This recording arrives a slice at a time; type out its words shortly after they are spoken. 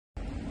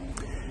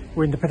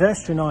We're in the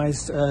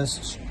pedestrianised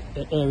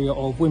area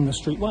of Windmill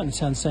Street, right in the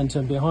town centre,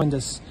 and behind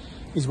us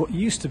is what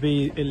used to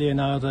be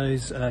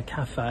Leonardo's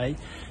cafe.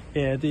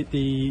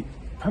 The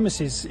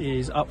premises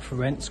is up for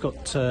rent. It's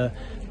got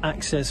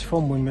access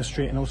from Windmill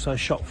Street and also a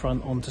shop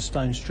front onto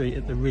Stone Street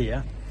at the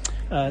rear.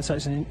 So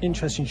it's an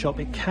interesting shop.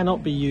 It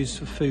cannot be used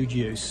for food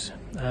use,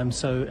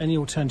 so any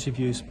alternative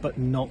use but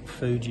not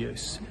food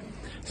use.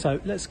 So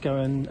let's go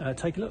and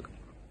take a look.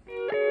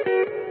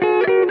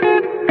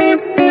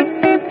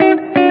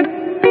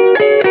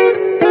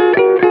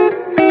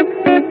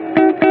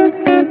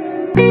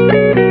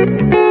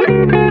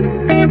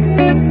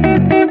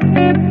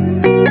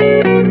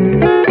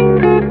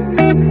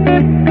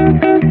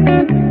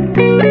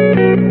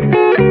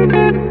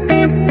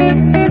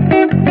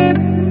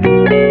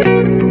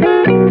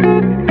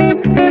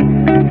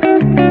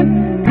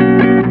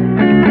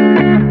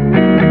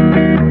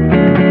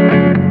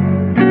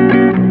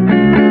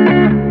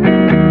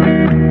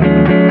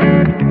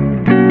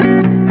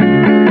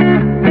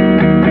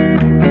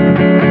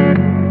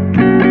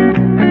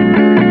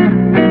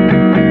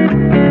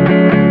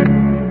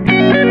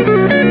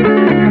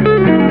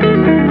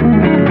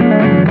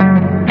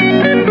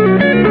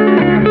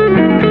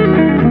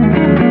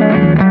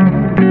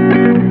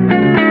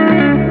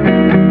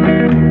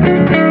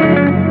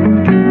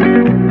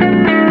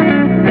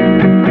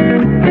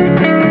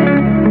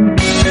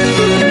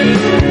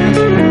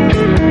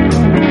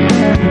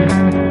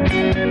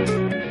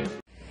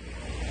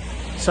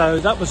 So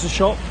that was the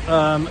shop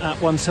at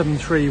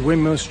 173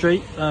 Windmill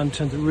Street.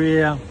 To the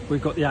rear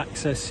we've got the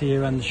access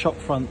here and the shop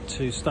front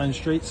to Stone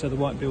Street, so the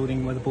white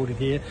building weatherboarded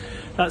here.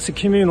 That's a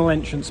communal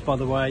entrance, by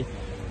the way,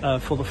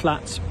 for the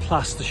flats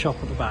plus the shop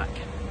at the back.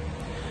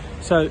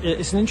 So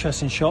it's an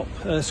interesting shop.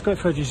 Square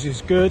footage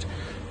is good.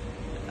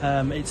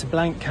 It's a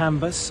blank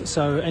canvas,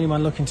 so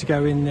anyone looking to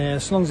go in there,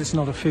 as long as it's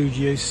not a food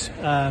use,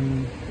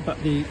 but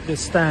the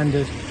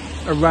standard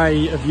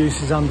array of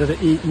uses under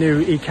the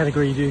new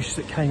E-category use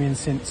that came in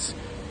since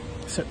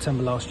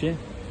September last year.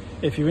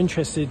 If you're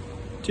interested,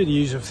 do the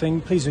usual thing.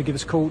 Please do give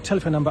us a call.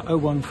 Telephone number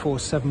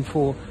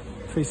 01474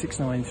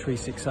 369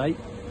 368,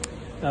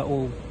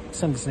 or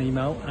send us an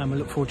email, and we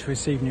look forward to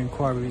receiving your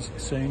inquiries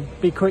soon.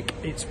 Be quick,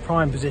 it's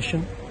prime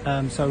position,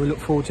 so we look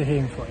forward to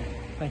hearing from you.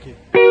 Thank you.